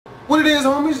What it is,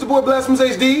 homies? It's the boy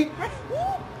BlastphamousHD.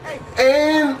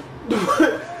 And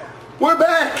we're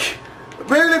back.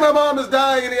 Apparently my mom is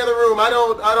dying in the other room. I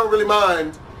don't really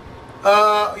mind.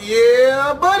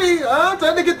 Yeah, buddy.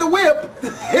 Time to get the whip.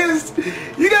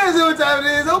 You guys know what time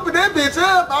it is. Open that bitch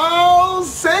up. Oh,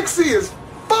 sexy as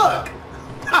fuck.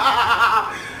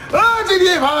 Oh,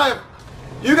 GTA 5.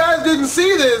 You guys didn't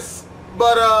see this,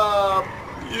 but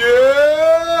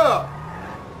yeah.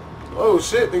 Oh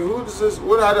shit, nigga, who is this?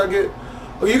 How did I get?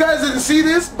 Oh, you guys didn't see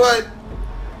this, but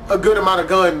a good amount of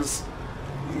guns.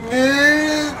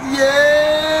 Yeah.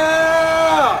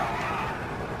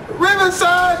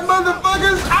 Riverside,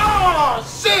 motherfuckers. Oh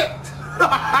shit.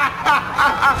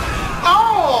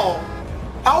 Oh,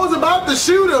 I was about to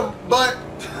shoot him, but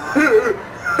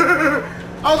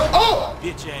I was, oh!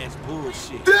 Bitch ass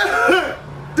bullshit.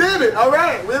 Damn it,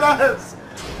 alright, relax.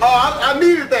 Oh, I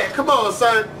needed that. Come on,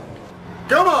 son.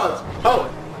 Come on. Oh.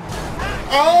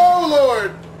 Oh,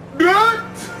 Lord.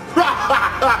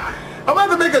 I'm about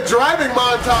to make a driving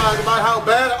montage about how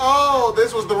bad. Oh,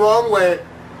 this was the wrong way.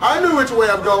 I knew which way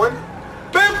I'm going.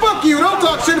 Man, fuck you. Don't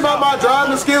talk shit about my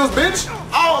driving skills, bitch.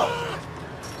 Oh.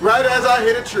 Right as I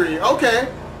hit a tree. Okay.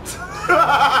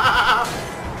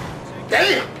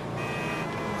 Damn.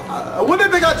 When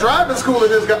did they got driving school in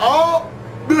this guy? Oh.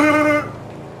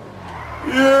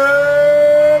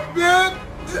 Yeah.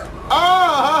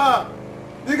 Ah.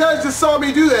 You guys just saw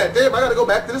me do that. Damn, I gotta go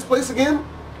back to this place again?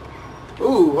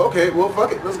 Ooh, okay. Well,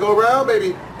 fuck it. Let's go around,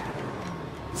 baby.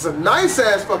 It's a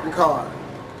nice-ass fucking car.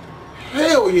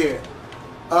 Hell yeah.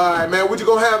 Alright, man. What you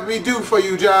gonna have me do for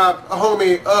you, job,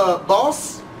 homie?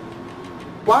 Boss?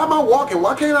 Why am I walking?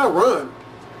 Why can't I run?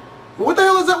 What the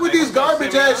hell is up with these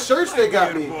garbage ass shirts they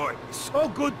got me? So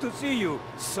good to see you.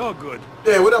 So good.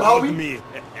 Yeah, what up, homie?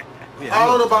 I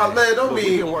don't know about man, don't be.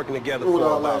 We've been working together for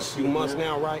about a few months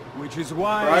now, right? Which is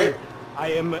why I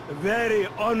am very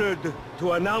honored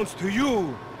to announce to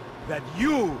you that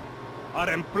you are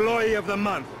Employee of the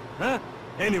Month. Huh?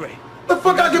 Anyway. The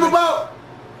fuck I give about?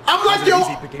 I'm like your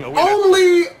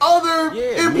only other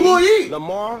employee. Me,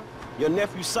 Lamar, your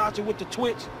nephew Sacha with the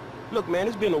Twitch. Look, man,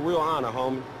 it's been a real honor,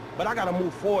 homie. But I gotta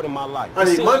move forward in my life. I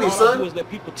need money, son. All I do is let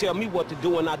people tell me what to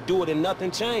do and I do it and nothing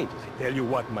changes. I tell you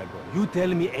what, my boy. You tell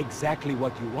me exactly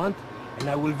what you want and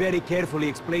I will very carefully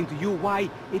explain to you why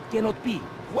it cannot be.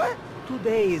 What?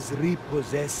 Today is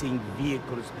repossessing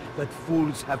vehicles that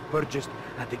fools have purchased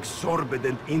at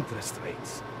exorbitant interest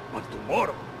rates. But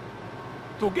tomorrow,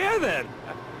 together,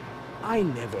 I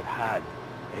never had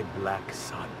a black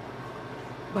son.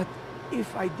 But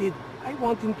if I did, I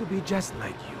want him to be just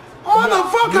like you.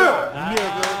 Motherfucker!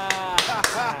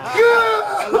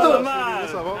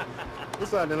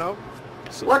 What's up, Nino?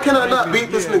 Why can I not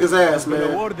beat this nigga's ass, man?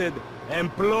 Awarded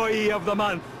Employee of the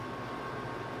Month.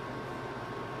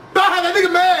 That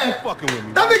nigga mad! You fucking with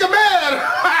me, that nigga mad!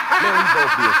 Man, we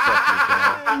both be a fucking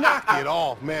man. Knock it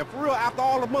off, man. For real, after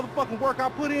all the motherfucking work I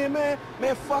put in, man.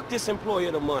 Man, fuck this Employee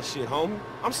of the Month shit, homie.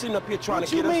 I'm sitting up here trying to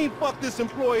get us... What you mean, fuck this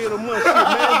Employee of the Month shit,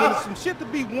 man? When there's some shit to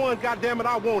be won, goddammit,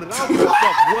 I want it. I don't give a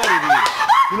fuck what it is.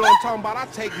 You know what I'm talking about? I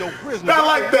take no prisoners. I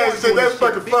like that shit. That's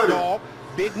fucking funny. Big dog,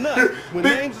 big nut. When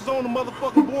names is on the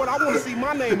motherfucking board, I want to see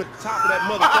my name at the top of that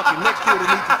motherfucking next to it and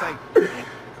need to say...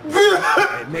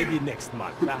 Maybe next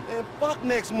month, huh? Man, fuck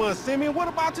next month, Simeon. What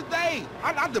about today?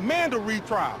 I demand a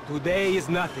retrial. Today is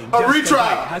nothing. A retrial?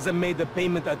 Hasn't made the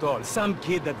payment at all. Some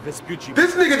kid at Vespucci.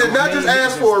 This nigga did not just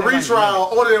ask for a retrial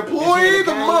on an Employee of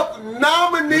the Month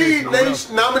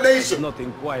nomination. Not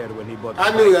inquired when he bought. I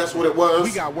knew that's what it was.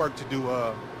 We got work to do,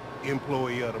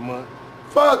 Employee of the Month.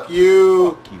 Fuck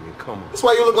you. Fuck you and come on. That's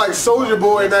why you look like Soldier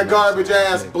Boy in that garbage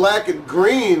ass black and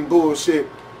green bullshit.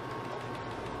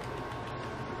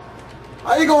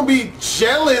 How you gonna be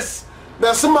jealous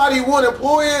that somebody won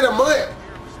Employee of the Month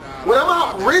when I'm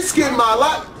out risking my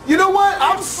life? You know what?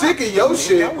 I'm sick of your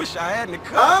shit. I wish I had in the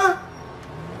car.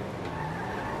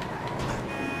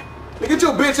 Huh? Get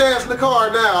your bitch ass in the car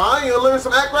now, huh? You gonna learn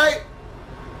some act right?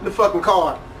 In the fucking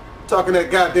car. Talking that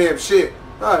goddamn shit.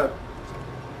 Huh?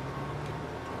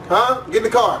 Get in the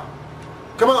car.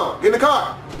 Come on, get in the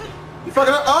car. You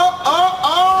fucking up.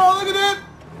 Oh, look at that.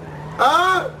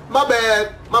 My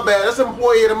bad. My bad. That's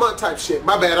Employee of the Month type shit.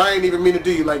 My bad. I ain't even mean to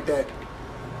do you like that.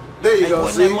 There you go,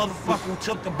 see? That motherfucker who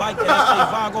took the bike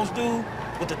that Vagos dude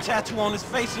with the tattoo on his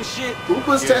face and shit? Who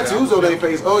puts tattoos on their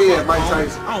face? Oh yeah, Mike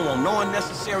Tyson. I don't want no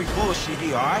unnecessary bullshit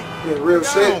here, alright? Yeah, real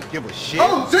shit. I don't give a shit.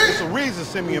 Oh, shit! There's a reason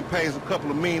Simeon pays a couple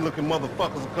of mean-looking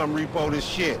motherfuckers to come repo this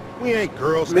shit. We ain't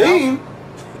Girl Scouts. Mean?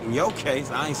 In your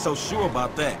case, I ain't so sure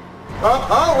about that.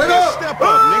 Wait up! Step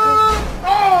up,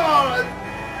 nigga.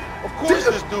 Of course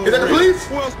this dude Is that the real. police?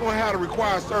 Who else gonna have to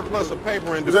require surplus of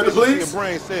paper and Is that the deficiency police? in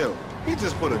brain cells? He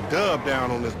just put a dub down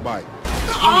on this bike.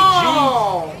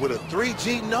 Oh! With a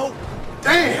 3G note?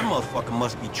 That Damn! motherfucker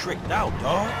must be tricked out,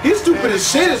 dog. He's stupid as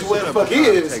shit is what the fuck he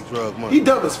is. Take drug money. He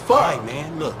dumb as All fuck. right,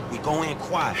 man, look, we go in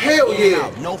quiet. Hell In and yeah.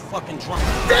 out, no fucking drunk.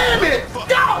 Damn it! Go!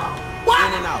 In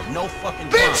What? and out, no fucking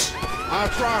drunk. Bitch! I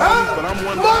try, homies, but I'm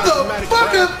one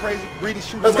Motherfucker! crazy, greedy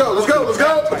shooter. Let's go, let's go, let's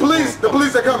go! The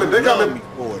police are coming, they're coming.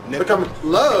 They're coming.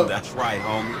 Love. That's right,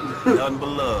 homie. Nothing but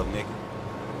love, nigga.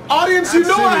 Audience, you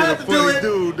know I had to do it.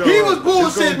 He was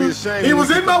bullshitting. He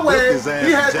was in my way.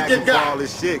 He had to get got.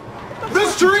 The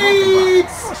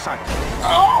streets!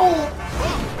 Oh!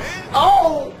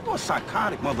 Oh! You're a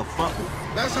psychotic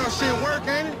motherfucker. That's how shit work,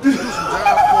 ain't it? You do some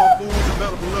jobs for fools,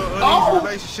 develop a little uneasy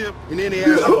relationship, and then they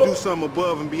ask you to do something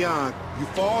above and beyond. You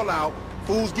fall out,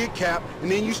 fools get capped, and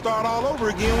then you start all over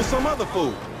again with some other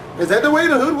fool. Is that the way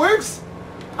the hood works?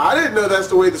 I didn't know that's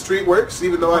the way the street works,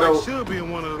 even though I don't. Should be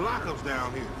in one of the lockups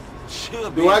down here.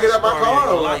 Should be. Do I get out my car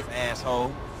or life,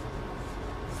 asshole?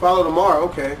 Follow tomorrow,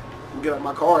 okay. Get out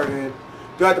my car then.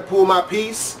 Do I have to pull my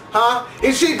piece? Huh?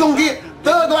 Is shit gonna get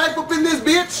thug life up in this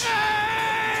bitch?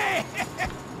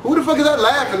 Who the fuck is that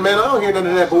laughing, man? I don't hear none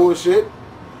of that bullshit.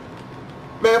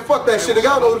 Man, fuck that shit. I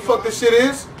don't know who the fuck this shit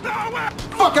is.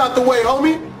 Fuck out the way,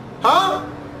 homie. Huh?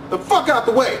 The fuck out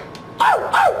the way.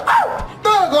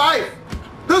 Thug life.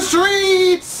 The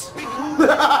streets.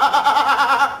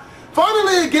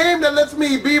 Finally a game that lets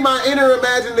me be my inner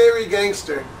imaginary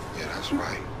gangster. Yeah, that's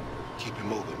right. Keep it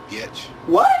moving, bitch.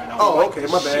 What? I don't Oh, like okay,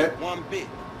 this my shit bad. one bit.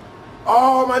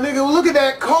 Oh, my nigga, look at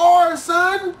that car,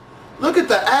 son. Look at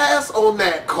the ass on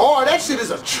that car. That shit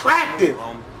is attractive.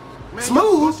 Man,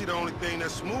 Smooth? pussy the only thing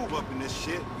that's smooth up in this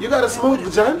shit. You got a smooth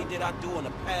vagina? What did I do in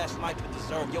a past life to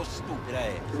deserve your stupid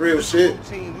ass? Real shit.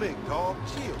 Routine lick, dog.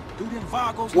 Chill. Do them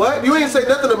Vagos. What? You ain't say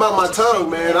nothing about my tongue,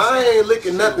 man. I ain't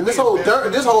licking nothing. This whole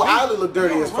dirt, this whole island look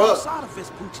dirty as Wrong fuck. side of this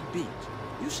Poochie Beach.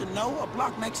 You should know a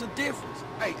block makes a difference.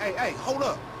 Hey, hold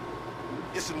up.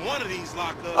 It's in one of these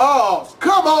lockups. Oh,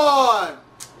 come on!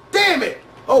 Damn it!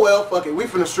 Oh well, fuck it. We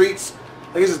from the streets.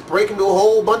 I guess just break into a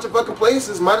whole bunch of fucking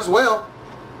places. Might as well.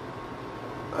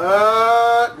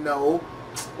 No.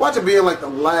 Watch it being like the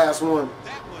last one.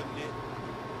 That wasn't it.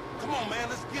 Come on, man,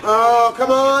 let's get it. Oh, come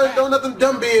on. Don't nothing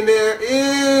dumb be in there.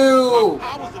 Ew.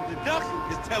 Hours of deduction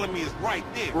is telling me it's right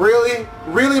there. Really?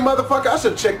 Really, motherfucker? I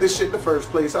should check this shit in the first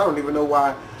place. I don't even know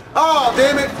why. Oh,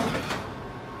 damn it.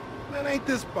 Man, ain't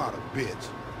this about a bitch?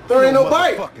 There ain't no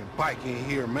bike. Fucking bike in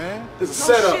here, man. It's a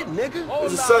setup. Shit, nigga.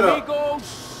 It's a setup.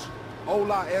 amigos.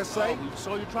 Hola, S.A.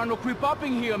 So you're trying to creep up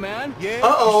in here, man? Yeah,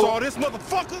 Uh-oh. you saw this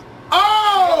motherfucker?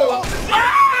 Oh!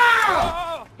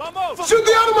 Ah! Vamos! Shoot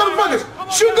the other motherfuckers!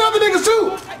 Shoot the other niggas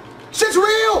too! Shit's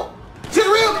real! Shit's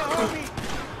real!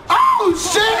 Oh,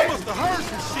 shit! Must have heard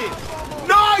some shit.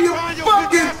 No, you Find your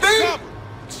fucking bitch ass thing! cover.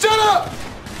 Shut up!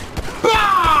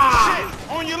 Bah!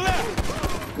 Shit, on your left.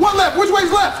 What left? Which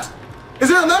way's left? Is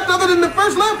there a left other than the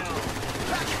first left?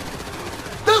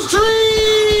 The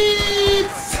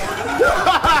streets!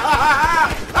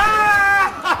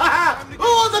 Who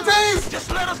wants a taste?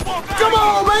 Just let us walk out. Come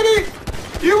on, baby!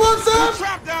 You want some?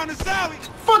 Trap down this alley.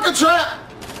 Fuck a trap!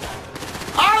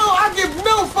 I give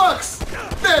no fucks!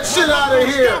 That shit out of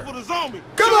here! Scaffold is on me.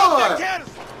 Come Shoot up on. that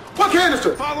canister. What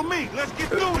canister? Follow me. Let's get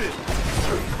through this.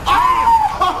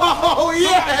 Oh, Tell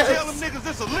yes! them niggas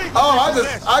it's illegal. Oh,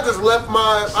 I just left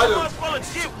my, Full of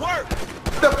shit work.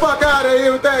 the fuck out of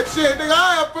here with that shit, nigga.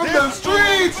 I am from the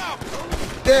streets.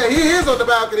 Yeah, he is on the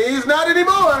balcony. He's not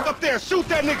anymore. Up there, shoot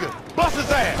that nigga. Bust his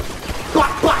ass. Blah,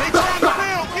 blah, They blah, trying to blah.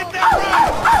 fail. Get that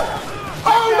round.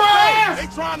 Oh my They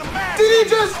ass! trying to match. Did he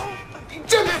just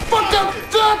fucked up?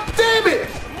 God damn it!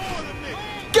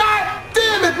 God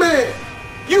damn it, man!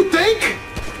 You think?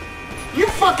 You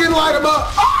fucking light him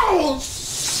up. Oh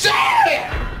shit!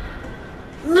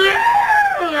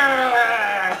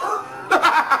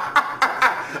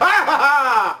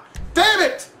 Damn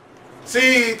it!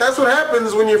 See, that's what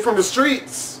happens when you're from the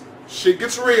streets. Shit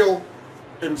gets real,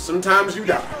 and sometimes you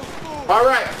die. All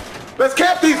right, let's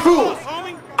cap these fools.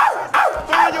 Homie.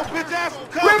 Find your bitch ass some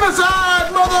cover.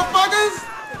 Riverside, motherfuckers!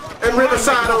 And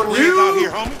Riverside on Out you!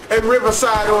 here, homie. And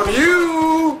Riverside on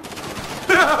you!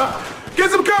 Get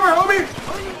some cover, homie!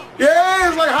 Yeah,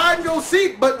 it's like hide and go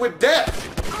seek, but with death.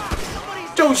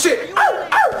 Oh shit!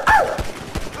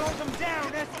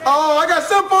 Oh, I got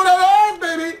something for that ass,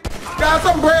 baby! Got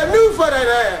something brand new for that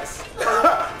ass!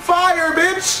 Fire,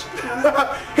 bitch!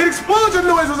 Hit explosion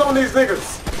noises on these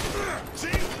niggas!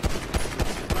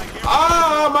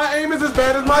 Ah, my aim is as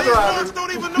bad as my These driving. ones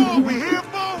don't even know what we here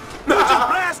for. You just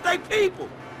blast they people.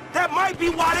 That might be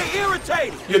why they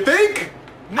irritated. You think?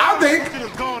 Now I think. shit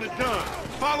is gone and done.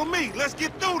 Follow me. Let's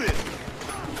get through this.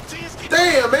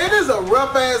 Damn, man, this is a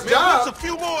rough ass job. There's a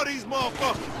few more of these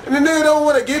motherfuckers. And the nigga don't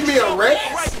want to give me a raise.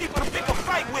 Right people to pick a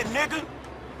fight with, nigga.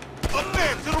 Up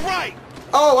there, to the right.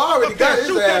 Oh, I already Up got there, his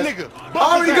shoot ass. that nigga. I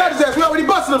already got his ass. We already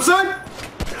busted him, son.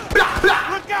 Blah, blah.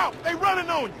 Look out. They running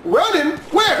on you. Running?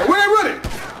 Where? Where they running?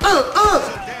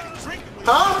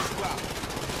 Huh?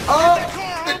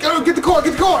 Get the car,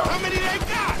 get the car. How many they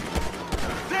got?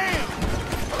 Damn.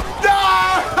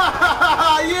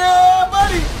 Ah, yeah,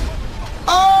 buddy.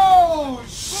 Oh,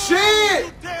 shit.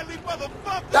 You deadly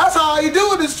motherfucker. That's how you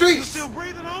do in the You streets. still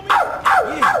breathing on me?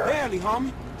 Yeah, barely,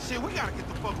 homie. Shit, we gotta get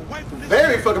the fuck away from this.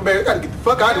 Very fucking bad. We gotta get the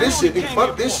fuck out of this shit, nigga.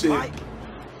 Fuck this shit.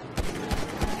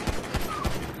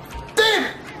 Damn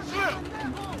it. Slip.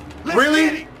 Let's get Really?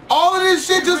 it. All of this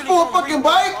shit just for a fucking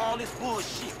bike? All this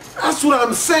bullshit. That's what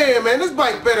I'm saying, man. This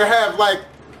bike better have, like,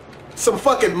 some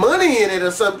fucking money in it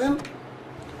or something.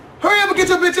 Hurry up and get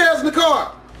your bitch ass in the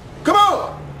car. Come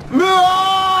on.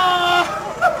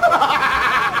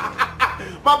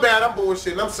 My bad, I'm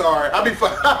bullshitting. I'm sorry.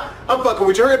 I'm fucking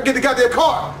with you. Hurry up and get the goddamn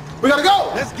car. We gotta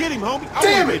go. Let's get him, homie.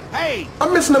 Damn it. Hey.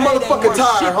 I'm missing the motherfucking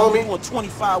tire, homie. We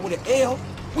 25 with an L.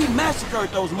 We massacred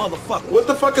those motherfuckers. What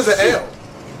the fuck is an L?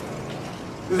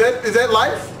 Is that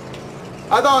life?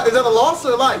 I thought, is that a loss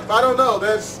or life? I don't know.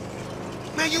 That's...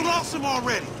 Man, you lost him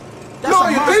already. That's No, a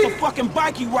you monster think? fucking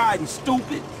bike you riding,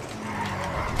 stupid.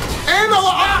 And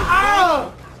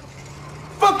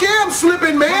fuck yeah, I'm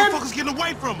slipping, man. Motherfuckers getting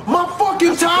away from him. My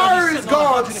fucking tire is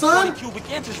gone, son. Cubic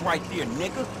inches right there,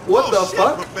 nigga. What the shit,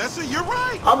 fuck? Professor, you're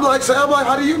right. I'm like,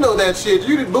 how do you know that shit?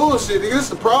 You did bullshit. Nigga. This is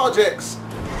the projects.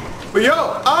 But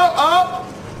yo,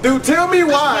 dude, tell me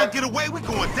This why. man get away, we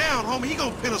going down, homie. He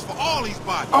gonna pin us for all these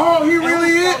bodies. Oh, he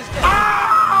really is. We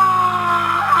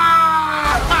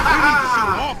need to shoot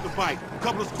him off the bike. A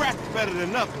couple of scratches better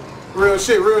than nothing. Real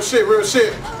shit, real shit, real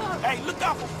shit. Hey, look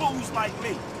out for fools like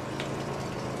me.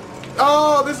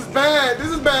 Oh, this is bad. This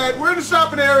is bad. We're in the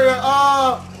shopping area.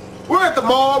 We're at the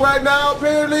mall right now,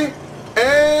 apparently.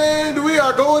 And we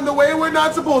are going the way we're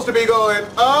not supposed to be going.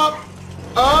 Up.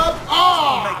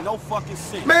 Oh! Make no fucking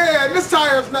sense. Man, this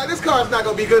car's not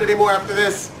gonna be good anymore after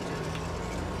this.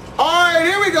 Alright,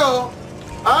 here we go.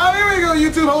 Here we go,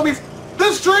 YouTube homies.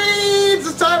 The streets!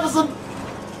 It's time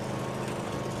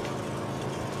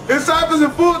for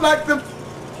some food like the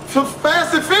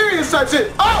Fast and Furious type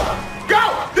shit. Oh!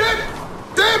 Go!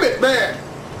 Damn it, man!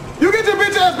 You get your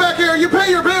bitch ass back here and you pay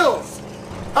your bills.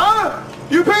 Huh?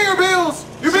 You pay your bills.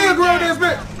 You be a grown ass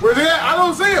bitch. Where's he at? I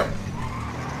don't see him.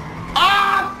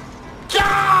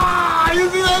 God! You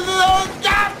see that?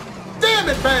 God damn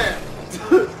it, man!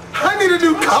 I need a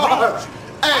new car.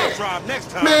 Hey, I'll drive next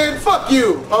time. man, fuck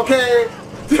you, okay?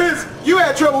 You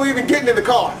had trouble even getting in the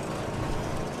car.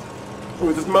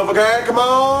 Who's this motherfucker at? Come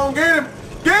on, get him!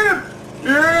 Get him!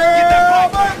 Yeah! Get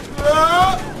that bike.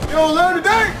 You don't learn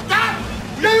today! God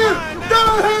damn!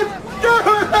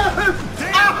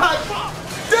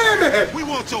 Damn it! We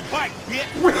want your bike, bitch.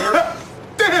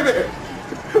 Damn it!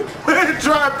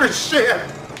 Drive for shit!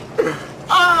 You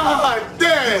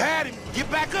damn! had him. Get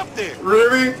back up there.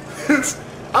 Really?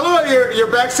 I love your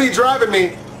backseat driving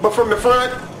me, but from the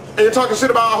front, and you're talking shit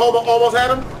about how I almost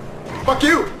had him? Fuck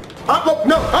you!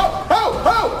 No! Oh!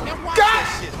 Watch God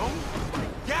that shit, homie.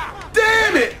 Yeah.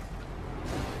 damn it!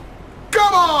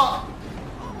 Come on!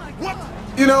 What?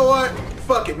 You know what?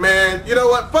 Fuck it, man. You know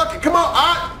what? Fuck it. Come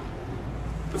on.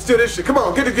 Let's do this shit. Come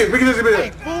on. Get the kid. We can just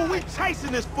Hey, fool, we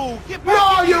chasing this fool. Get back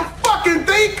No, in you here. fucking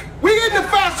think? We get in the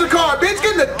faster car, bitch.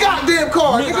 Get in the goddamn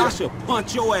car. Nigga, I Nigga. should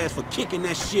punch your ass for kicking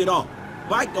that shit off.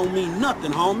 Bike don't mean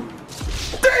nothing, homie.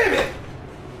 Damn it!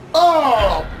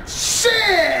 Oh,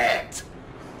 shit!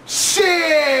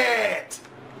 Shit!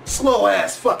 Slow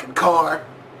ass fucking car.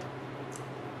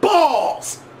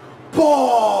 Balls!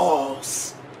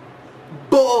 Balls!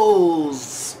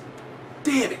 Bulls!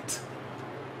 Damn it.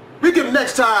 We give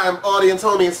next time, audience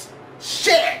homies.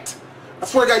 Shit! I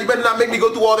swear to God, you better not make me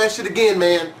go through all that shit again,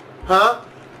 man. Huh?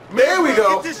 There we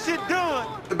go. Get this shit done.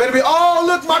 It better be, oh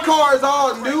look, my car is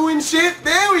all new and shit.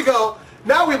 There we go.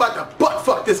 Now we about to butt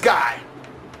fuck this guy.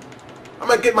 I'm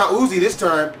gonna get my Uzi this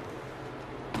time.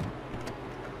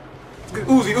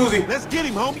 Uzi. Let's get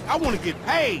him, homie. I want to get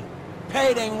paid.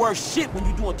 Paid ain't worth shit when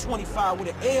you doing 25 with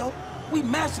an L. We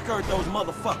massacred those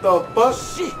motherfuckers. The fuck?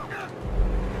 Shit.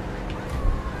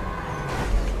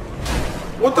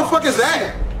 What the fuck is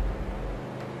that?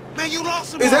 Man, you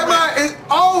lost him. Is that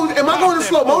already. am I going in That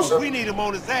slow fool. motion? We need him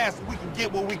on his ass so we can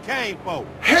get what we came for.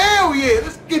 Hell yeah,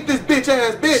 let's get this bitch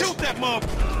ass bitch. Shoot that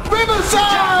motherfucker.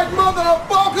 Riverside, Take the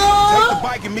motherfucker!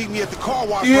 bike and meet me at the car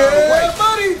wash Yeah, right away.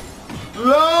 buddy.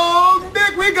 Long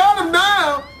dick, we got him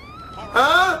now.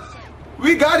 Huh?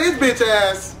 We got his bitch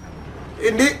ass.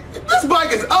 And this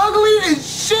bike is ugly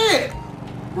as shit.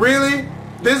 Really?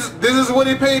 This is what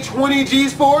he paid 20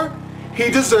 G's for? He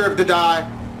deserved to die.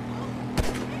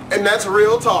 And that's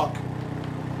real talk.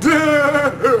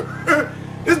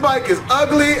 This bike is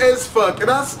ugly as fuck, and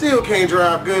I still can't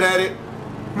drive good at it.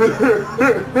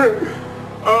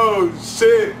 Oh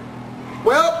shit.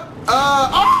 Well,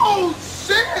 oh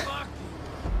shit.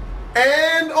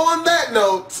 And on that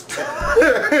note,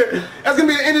 that's gonna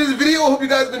be the end of this video. I hope you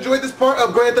guys enjoyed this part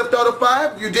of Grand Theft Auto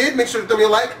 5. If you did, make sure to throw me a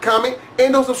like, comment,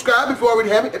 and don't subscribe if you already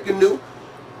haven't, if you're new.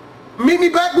 Meet me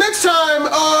back next time,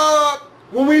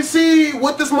 when we see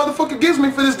what this motherfucker gives me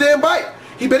for this damn bike.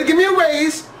 He better give me a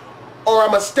raise, or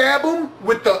I'ma stab him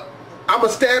with the, I'ma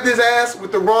stab his ass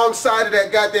with the wrong side of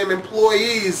that goddamn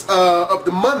employees of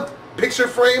the month picture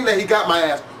frame that he got my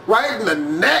ass. Right in the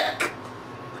neck.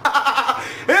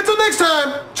 Until next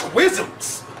time,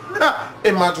 twisms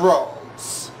in my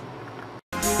drawers.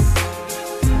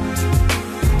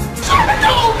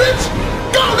 Go, bitch!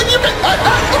 Go, you bitch!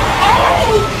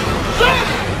 Oh, shit!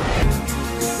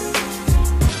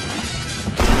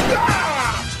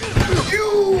 You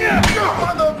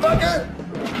motherfucker!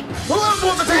 Who else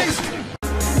wants a taste?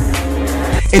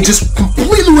 And just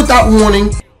completely without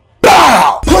warning,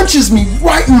 BOW! Punches me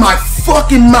right in my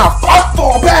fucking mouth. I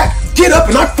fall back, get up,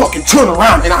 and I fucking turn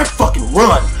around and I fucking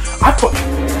run. I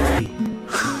fucking...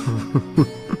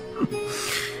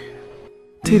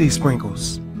 Titty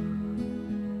sprinkles.